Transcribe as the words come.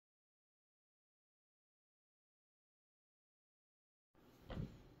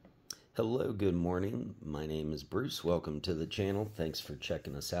Hello, good morning. My name is Bruce. Welcome to the channel. Thanks for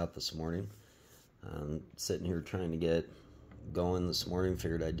checking us out this morning. I'm sitting here trying to get going this morning.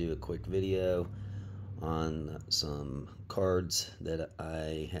 Figured I'd do a quick video on some cards that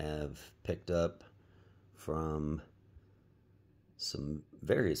I have picked up from some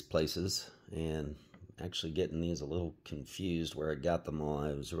various places, and actually getting these a little confused where I got them all.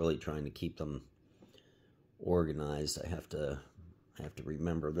 I was really trying to keep them organized. I have to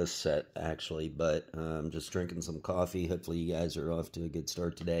remember this set actually, but I'm just drinking some coffee. Hopefully you guys are off to a good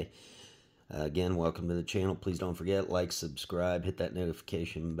start today. Again, welcome to the channel. Please don't forget, like, subscribe, hit that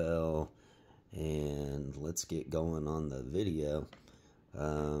notification bell, and let's get going on the video.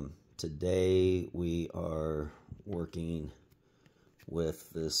 Today we are working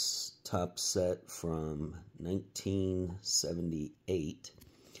with this top set from 1978.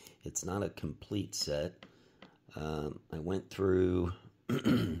 It's not a complete set. I went through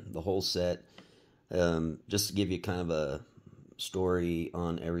the whole set just to give you kind of a story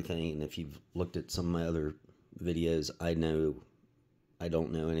on everything. And if you've looked at some of my other videos, I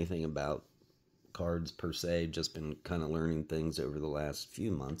don't know anything about cards per se. Just been kind of learning things over the last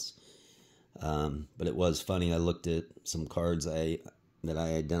few months. But it was funny. I looked at some cards that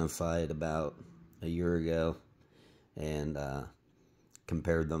I identified about a year ago, and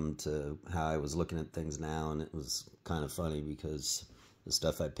compared them to how I was looking at things now, and it was kind of funny because the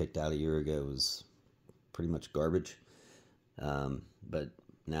stuff I picked out a year ago was pretty much garbage. But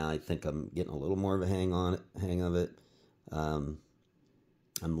now I think I'm getting a little more of a hang of it. I'm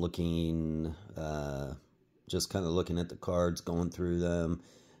looking, just kind of looking at the cards, going through them,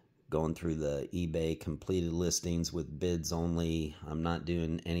 going through the eBay completed listings with bids only. I'm not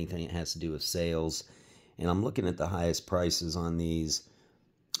doing anything that has to do with sales, and I'm looking at the highest prices on these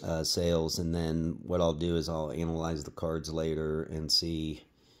sales, and then what I'll do is I'll analyze the cards later and see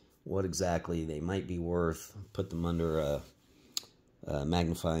what exactly they might be worth, put them under a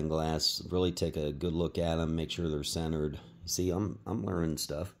magnifying glass, really take a good look at them, make sure they're centered. See, I'm learning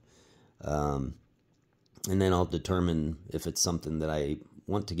stuff, and then I'll determine if it's something that I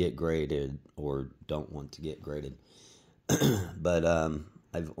want to get graded or don't want to get graded. But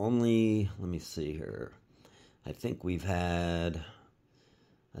I've only, let me see here, I think we've had,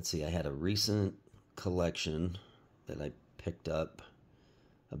 let's see, I had a recent collection that I picked up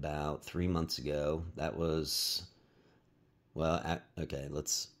about 3 months ago. That was, well, okay,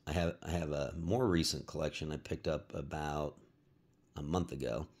 I have a more recent collection I picked up about a month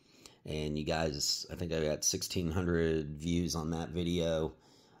ago. And you guys, I think I got 1,600 views on that video.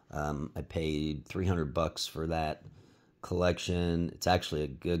 I paid $300 for that collection. It's actually a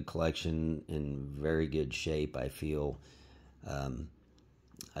good collection, in very good shape, I feel.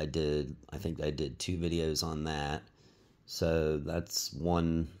 I think I did 2 videos on that. So that's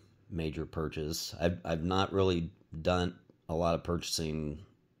one major purchase. I've not really done a lot of purchasing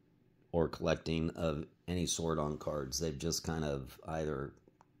or collecting of any sort on cards. They've just kind of either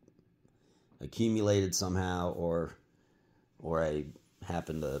accumulated somehow, or I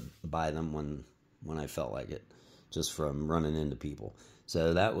happened to buy them when I felt like it, just from running into people.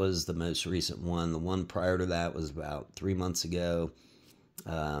 So that was the most recent one. The one prior to that was about 3 months ago.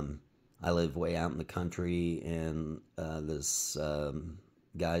 I live way out in the country, and this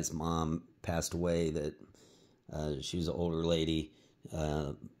guy's mom passed away. That she was an older lady,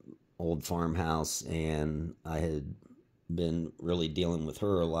 old farmhouse, and I had been really dealing with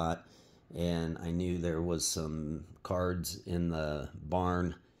her a lot, and I knew there was some cards in the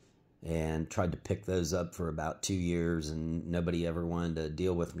barn, and tried to pick those up for about 2 years, and nobody ever wanted to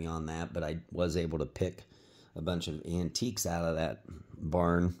deal with me on that. But I was able to pick a bunch of antiques out of that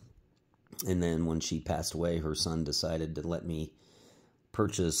barn. And then when she passed away, her son decided to let me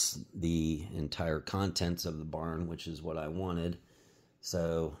purchase the entire contents of the barn, which is what I wanted.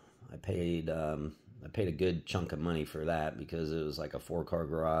 So I paid a good chunk of money for that, because it was like a 4-car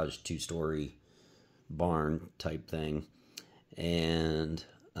garage, 2-story barn type thing. And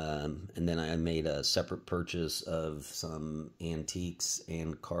then I made a separate purchase of some antiques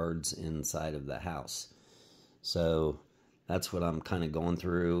and cards inside of the house. So that's what I'm kind of going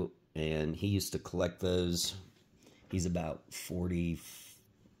through. And he used to collect those. He's about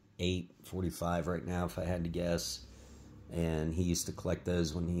 48, 45 right now, if I had to guess. And he used to collect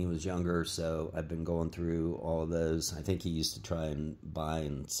those when he was younger, so I've been going through all of those. I think he used to try and buy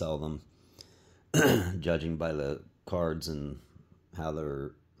and sell them, judging by the cards and how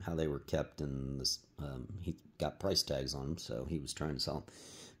they were kept. And this, he got price tags on them, so he was trying to sell them.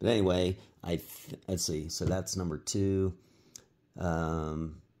 But anyway, let's see. So that's number 2.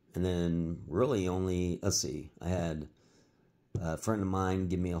 And then really only, let's see, I had A friend of mine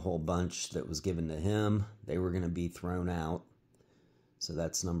gave me a whole bunch that was given to him. They were going to be thrown out. So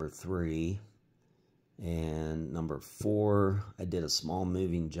that's number 3. And number 4, I did a small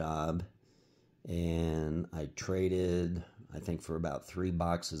moving job. And I traded, I think for about 3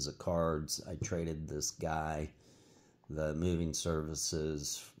 boxes of cards, I traded this guy the moving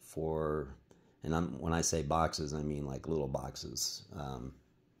services for, and when I say boxes, I mean like little boxes,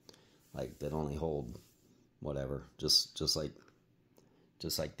 like that only hold whatever, just like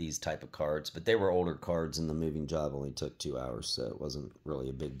these type of cards. But they were older cards, and the moving job only took 2 hours, so it wasn't really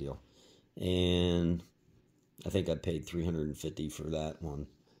a big deal. And I think I paid $350 for that one,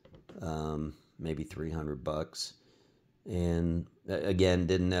 maybe $300. And again,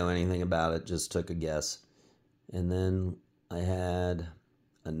 didn't know anything about it, just took a guess. And then I had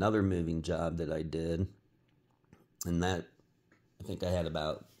another moving job that I did, and that, I think I had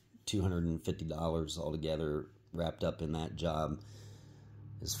about $250 altogether wrapped up in that job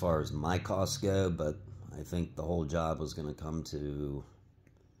as far as my costs go, but I think the whole job was going to come to,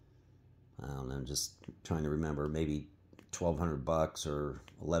 I don't know, just trying to remember, maybe $1,200 or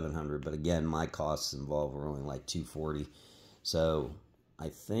 $1,100, but again, my costs involved were only like $240. So I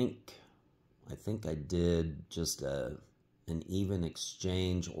think I did just an even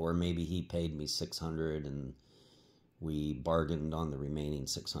exchange, or maybe he paid me $600 and we bargained on the remaining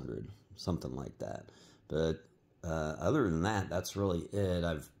 $600, something like that. But other than that, that's really it.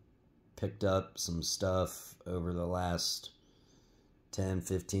 I've picked up some stuff over the last 10,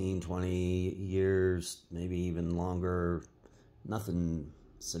 15, 20 years, maybe even longer. Nothing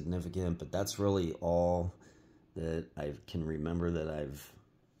significant, but that's really all that I can remember that I've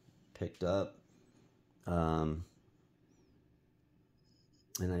picked up. And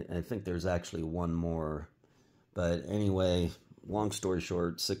I think there's actually one more. But anyway, long story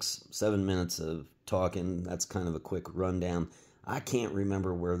short, 7 minutes of talking. That's kind of a quick rundown. I can't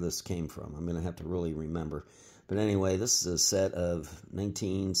remember where this came from. I'm going to have to really remember. But anyway, this is a set of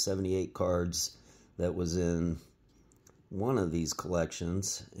 1978 cards that was in one of these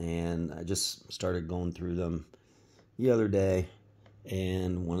collections. And I just started going through them the other day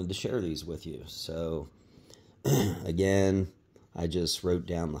and wanted to share these with you. So, again, I just wrote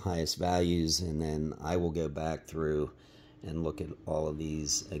down the highest values, and then I will go back through and look at all of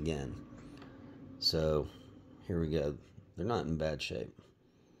these again. So, here we go. They're not in bad shape.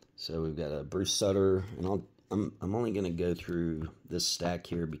 So, we've got a Bruce Sutter, and I'm only going to go through this stack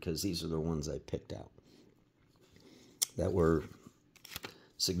here because these are the ones I picked out that were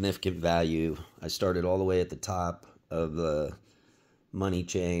significant value. I started all the way at the top of the money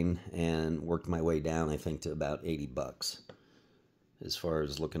chain and worked my way down, I think, to about $80 as far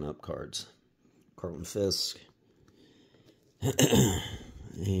as looking up cards. Carlton Fisk.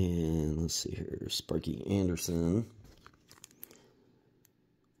 And let's see here, Sparky Anderson.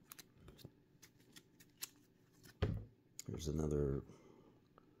 There's another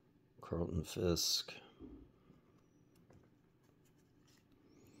Carlton Fisk.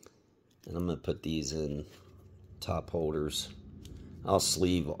 And I'm going to put these in top holders. I'll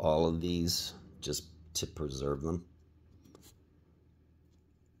sleeve all of these just to preserve them.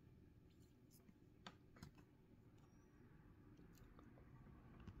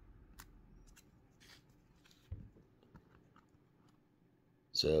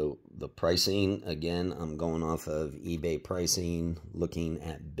 So the pricing, again, I'm going off of eBay pricing, looking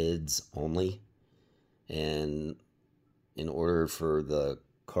at bids only. And in order for the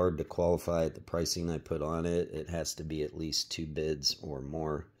card to qualify at the pricing I put on it, it has to be at least 2 bids or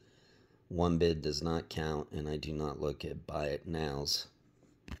more. 1 bid does not count, and I do not look at buy it nows.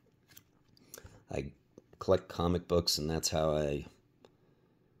 I collect comic books, and that's how I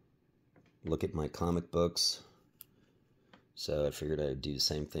look at my comic books. So I figured I'd do the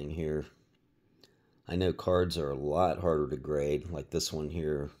same thing here. I know cards are a lot harder to grade, like this one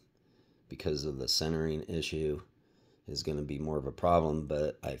here, because of the centering issue is going to be more of a problem,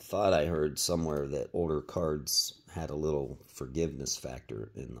 but I thought I heard somewhere that older cards had a little forgiveness factor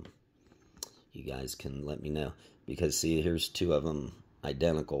in them. You guys can let me know, because see, here's 2 of them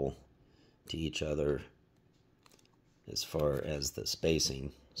identical to each other as far as the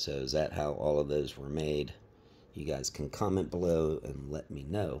spacing. So is that how all of those were made? You guys can comment below and let me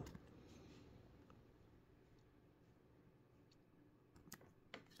know.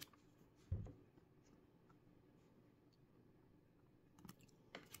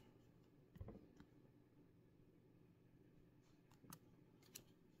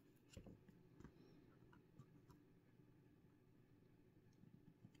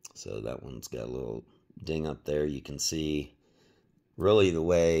 So that one's got a little ding up there. You can see really the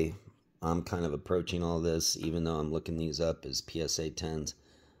way I'm kind of approaching all this, even though I'm looking these up as PSA 10s.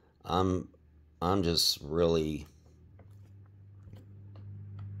 I'm just really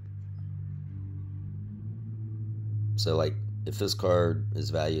so like if this card is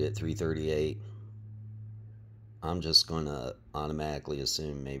valued at 338, I'm just going to automatically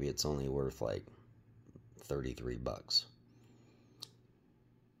assume maybe it's only worth like 33 bucks.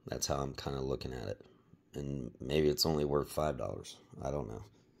 That's how I'm kind of looking at it. And maybe it's only worth $5. I don't know.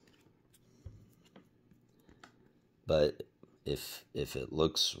 But if it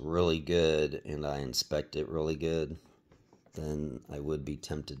looks really good and I inspect it really good, then I would be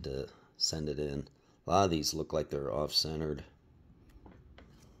tempted to send it in. A lot of these look like they're off-centered.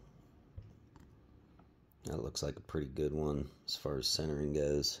 That looks like a pretty good one as far as centering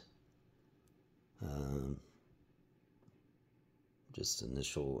goes. Just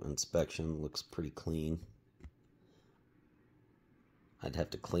initial inspection looks pretty clean. I'd have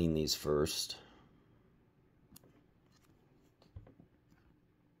to clean these first.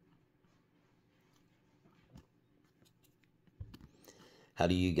 How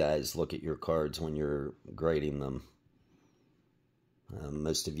do you guys look at your cards when you're grading them?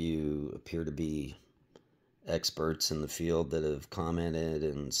 Most of you appear to be experts in the field that have commented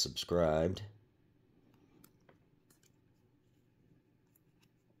and subscribed.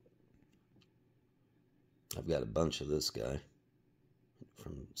 I've got a bunch of this guy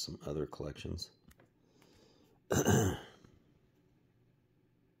from some other collections.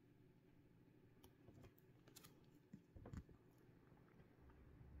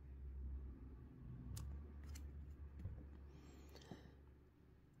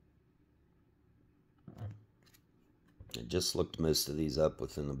 I just looked most of these up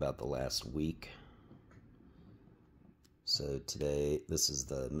within about the last week. So today, this is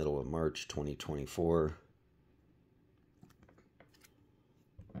the middle of March 2024.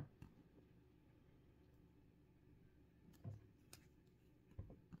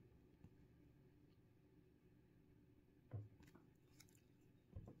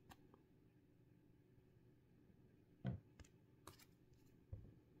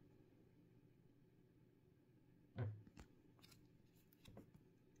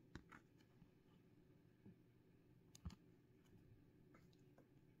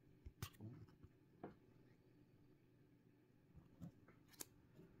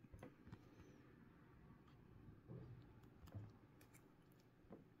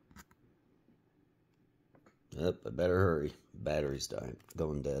 Yep, I better hurry. Battery's dying,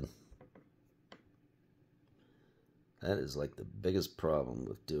 going dead. That is like the biggest problem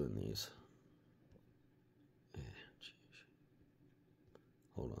with doing these.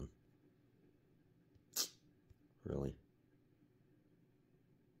 Hold on. Really?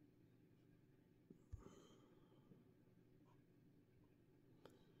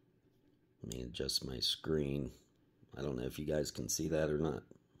 Let me adjust my screen. I don't know if you guys can see that or not.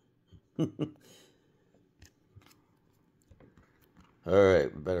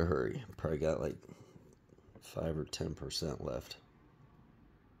 Alright, we better hurry. Probably got like 5 or 10% left.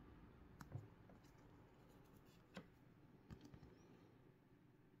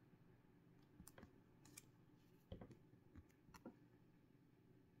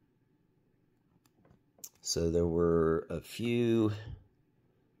 So there were a few, I'm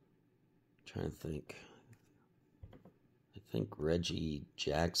trying to think. I think Reggie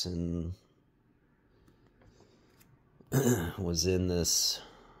Jackson was in this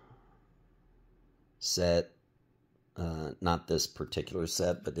set, not this particular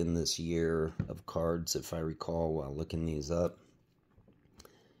set, but in this year of cards, if I recall, while looking these up.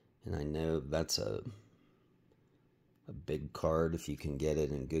 And I know that's a big card if you can get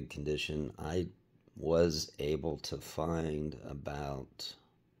it in good condition. I was able to find about,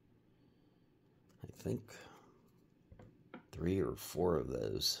 I think, 3 or 4 of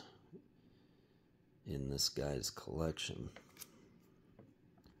those in this guy's collection.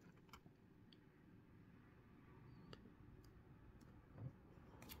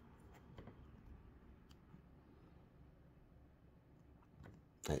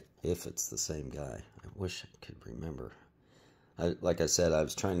 If it's the same guy. I wish I could remember. Like I said, I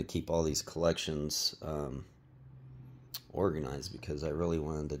was trying to keep all these collections organized because I really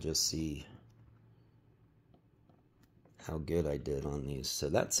wanted to just see how good I did on these. So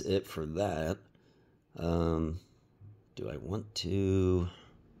that's it for that. Do I want to...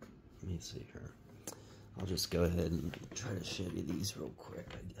 Let me see here. I'll just go ahead and try to show you these real quick,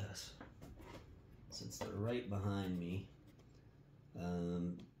 I guess. Since they're right behind me.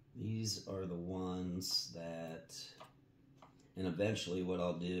 These are the ones that... And eventually what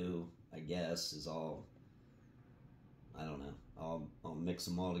I'll do, I guess, is I don't know, I'll mix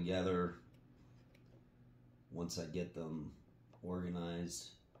them all together. Once I get them organized,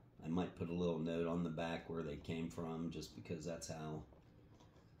 I might put a little note on the back where they came from, just because that's how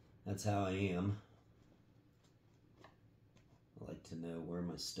I am. I like to know where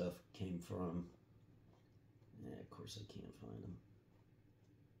my stuff came from. Yeah, of course I can't find them.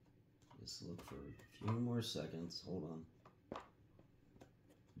 Just look for a few more seconds. Hold on.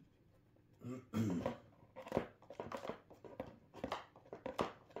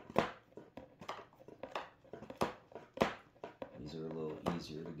 These are a little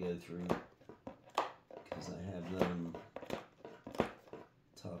easier to go through because I have them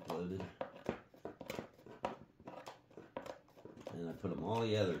top loaded. And I put them all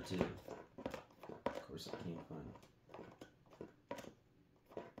together too. Of course I can't find them.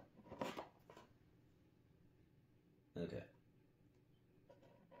 Okay.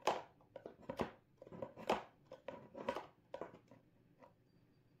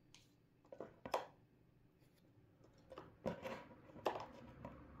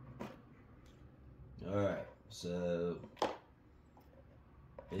 Alright, so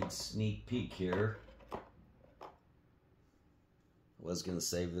big sneak peek here. I was going to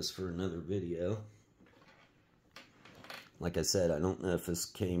save this for another video. Like I said, I don't know if this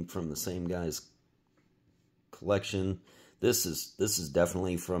came from the same guy's collection. This is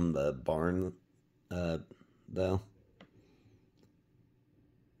definitely from the barn, though.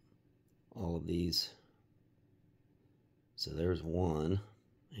 All of these. So there's one,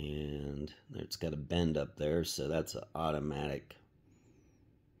 and it's got a bend up there, so that's an automatic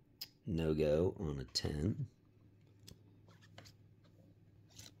no-go on a 10.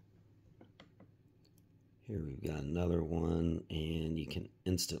 Here we've got another one, and you can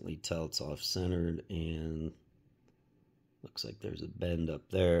instantly tell it's off-centered, and looks like there's a bend up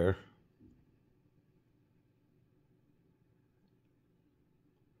there.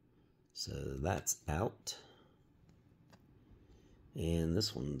 So that's out. And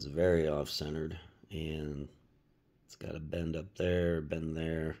this one's very off-centered, and it's got a bend up there, bend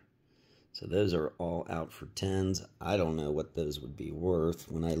there. So those are all out for 10s. I don't know what those would be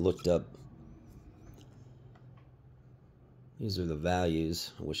worth. When I looked up, these are the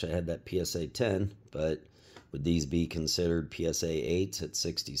values. I wish I had that PSA 10, but would these be considered PSA 8s at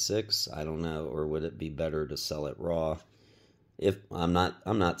 66? I don't know. Or would it be better to sell it raw? If I'm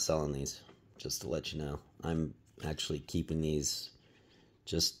not selling these, just to let you know. I'm actually keeping these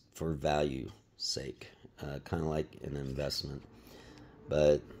just for value sake, kind of like an investment.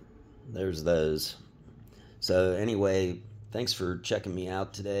 But there's those. So anyway, thanks for checking me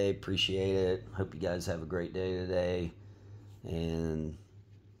out today. Appreciate it. Hope you guys have a great day today. And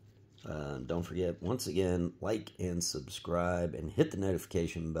don't forget, once again, like and subscribe and hit the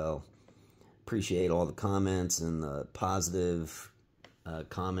notification bell. Appreciate all the comments and the positive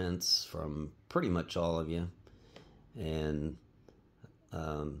comments from pretty much all of you. And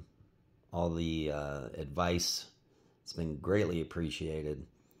all the advice. It's been greatly appreciated.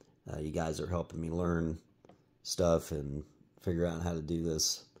 You guys are helping me learn stuff and figure out how to do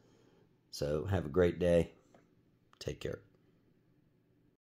this. So have a great day. Take care.